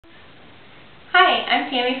Hi, I'm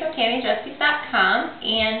Tammy from Tammy'sRecipes.com,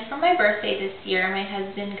 and for my birthday this year, my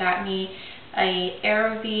husband got me a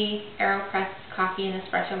Aerobie AeroPress coffee and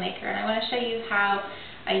espresso maker, and I want to show you how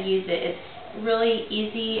I use it. It's really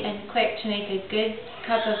easy and quick to make a good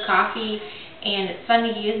cup of coffee, and it's fun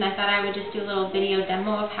to use, and I thought I would just do a little video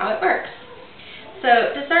demo of how it works.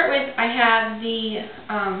 So to start with, I have the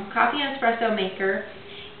coffee and espresso maker,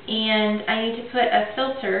 and I need to put a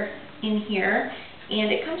filter in here. And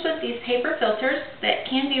it comes with these paper filters that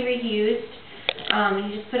can be reused.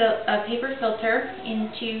 You just put a paper filter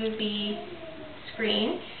into the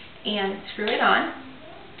screen and screw it on.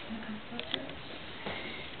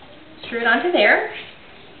 Screw it onto there.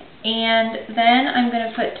 And then I'm going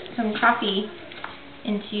to put some coffee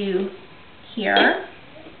into here.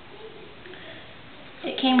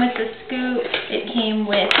 It came with the scoop. It came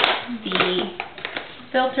with the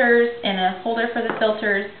filters and a holder for the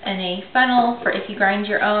filters and a funnel for if you grind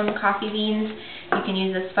your own coffee beans. You can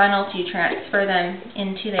use this funnel to transfer them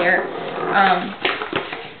into there.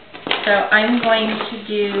 So I'm going to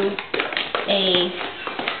do a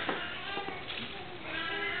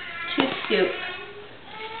 2 scoop.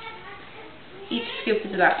 Each scoop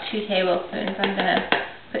is about 2 tablespoons. I'm going to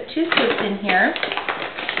put 2 scoops in here.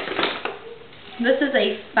 This is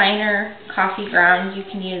a finer coffee ground. You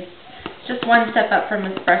can use just one step up from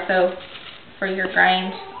espresso for your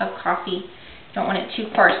grind of coffee. You don't want it too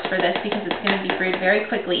coarse for this because it's going to be brewed very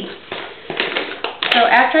quickly. So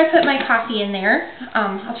after I put my coffee in there,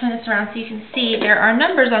 I'll turn this around so you can see there are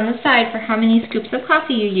numbers on the side for how many scoops of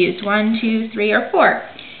coffee you use, 1, 2, 3, or 4.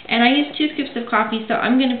 And I use 2 scoops of coffee, so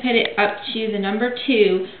I'm going to put it up to the number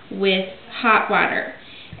 2 with hot water.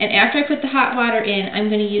 And after I put the hot water in, I'm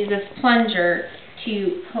going to use this plunger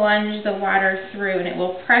to plunge the water through, and it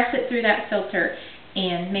will press it through that filter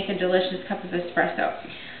and make a delicious cup of espresso.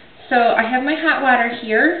 So I have my hot water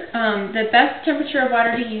here. The best temperature of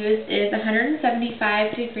water to use is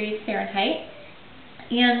 175 degrees Fahrenheit.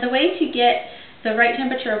 And the way to get the right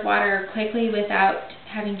temperature of water quickly without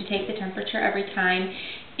having to take the temperature every time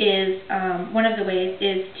is, one of the ways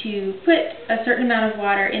is to put a certain amount of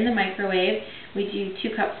water in the microwave. We do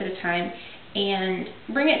 2 cups at a time, and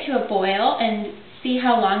bring it to a boil and see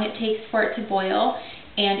how long it takes for it to boil.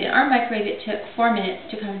 And in our microwave it took 4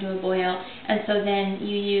 minutes to come to a boil, and so then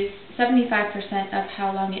you use 75% of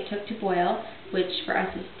how long it took to boil, which for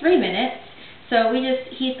us is 3 minutes. So we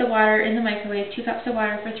just heat the water in the microwave, 2 cups of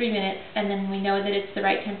water for 3 minutes, and then we know that it's the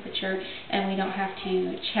right temperature, and we don't have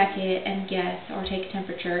to check it and guess or take a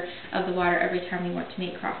temperature of the water every time we want to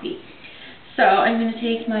make coffee. So I'm going to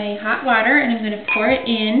take my hot water and I'm going to pour it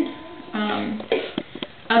in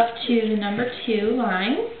up to the number 2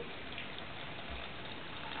 line.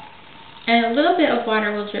 And a little bit of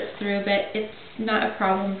water will drip through, but it's not a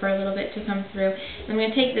problem for a little bit to come through. I'm going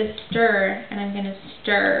to take this stirrer and I'm going to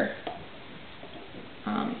stir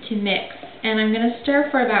to mix. And I'm going to stir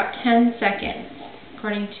for about 10 seconds,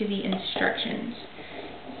 according to the instructions.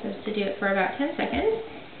 So it's to do it for about 10 seconds.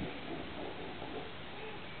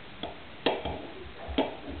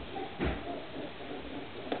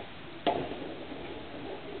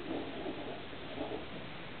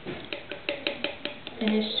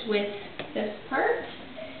 Finished with this part,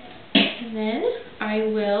 and then I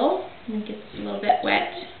will, let me get this a little bit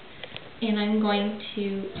wet, and I'm going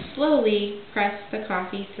to slowly press the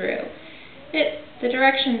coffee through. The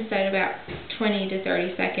directions said about 20 to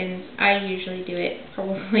 30 seconds. I usually do it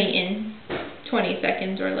probably in 20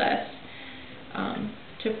 seconds or less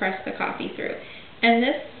to press the coffee through. And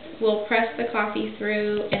this will press the coffee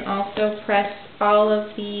through and also press all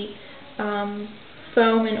of the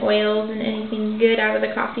foam and oils and anything good out of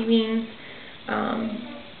the coffee beans.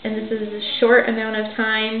 And this is a short amount of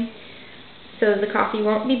time, so the coffee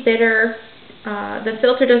won't be bitter. The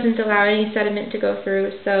filter doesn't allow any sediment to go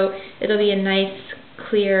through, so it'll be a nice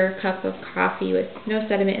clear cup of coffee with no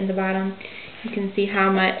sediment in the bottom. You can see how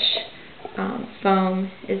much foam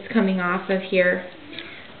is coming off of here.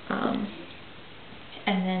 And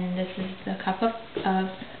then this is the cup of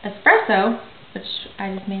espresso, which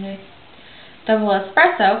I just made a double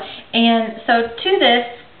espresso. And so to this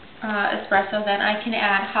espresso then I can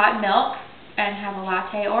add hot milk and have a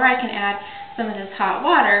latte, or I can add some of this hot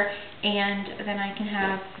water and then I can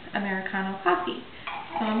have Americano coffee.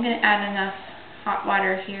 So I'm going to add enough hot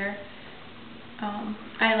water here.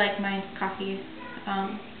 I like my coffee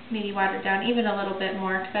maybe watered down even a little bit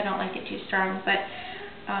more because I don't like it too strong, but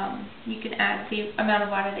you can add the amount of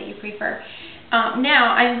water that you prefer.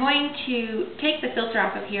 Now I'm going to take the filter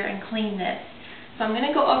off of here and clean this. So I'm going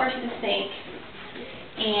to go over to the sink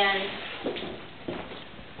and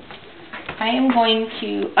I am going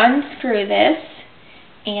to unscrew this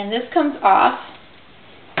And this comes off,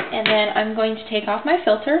 and then I'm going to take off my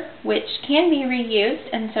filter, which can be reused.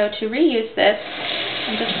 And so to reuse this,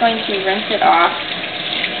 I'm just going to rinse it off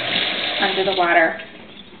under the water.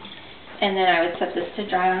 And then I would set this to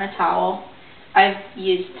dry on a towel. I've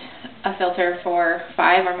used a filter for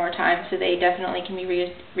 5 or more times, so they definitely can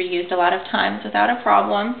be reused a lot of times without a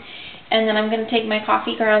problem. And then I'm going to take my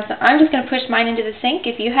coffee grounds. I'm just going to push mine into the sink.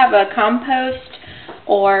 If you have a compost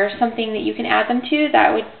or something that you can add them to,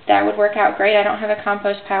 that would work out great. I don't have a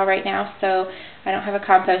compost pile right now, so I don't have a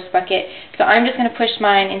compost bucket. So I'm just going to push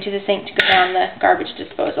mine into the sink to go down the garbage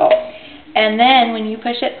disposal. And then when you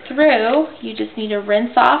push it through, you just need to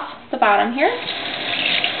rinse off the bottom here,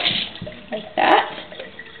 like that.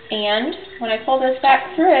 And when I pull this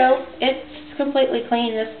back through, it's completely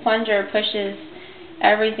clean. This plunger pushes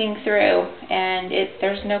everything through, and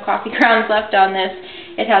there's no coffee grounds left on this.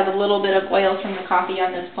 It has a little bit of oil from the coffee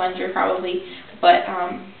on this plunger probably, but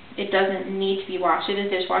it doesn't need to be washed. It is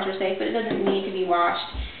dishwasher safe, but it doesn't need to be washed,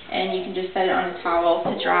 and you can just set it on a towel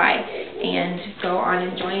to dry and go on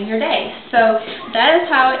enjoying your day. So that is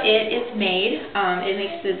how it is made. It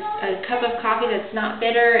makes a cup of coffee that's not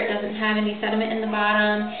bitter. It doesn't have any sediment in the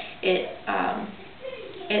bottom. It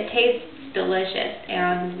tastes delicious,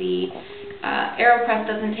 and the AeroPress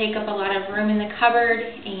doesn't take up a lot of room in the cupboard,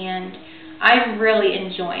 and I'm really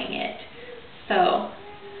enjoying it. So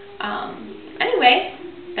anyway,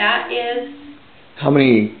 that is... How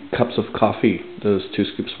many cups of coffee does 2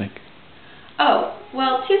 scoops make? Oh,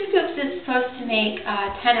 well, 2 scoops is supposed to make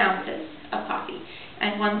 10 ounces of coffee,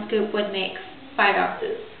 and 1 scoop would make 5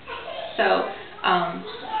 ounces. So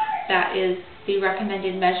that is the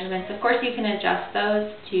recommended measurements. Of course, you can adjust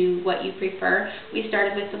those to what you prefer. We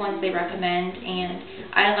started with the ones they recommend, and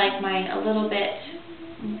I like mine a little bit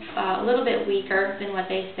weaker than what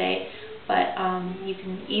they say, but you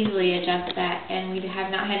can easily adjust that, and we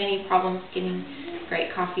have not had any problems getting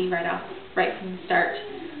great coffee right from the start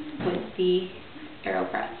with the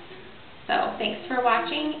AeroPress. So thanks for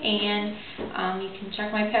watching, and you can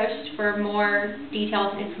check my post for more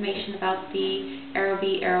details and information about the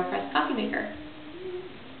Aerobie AeroPress coffee maker.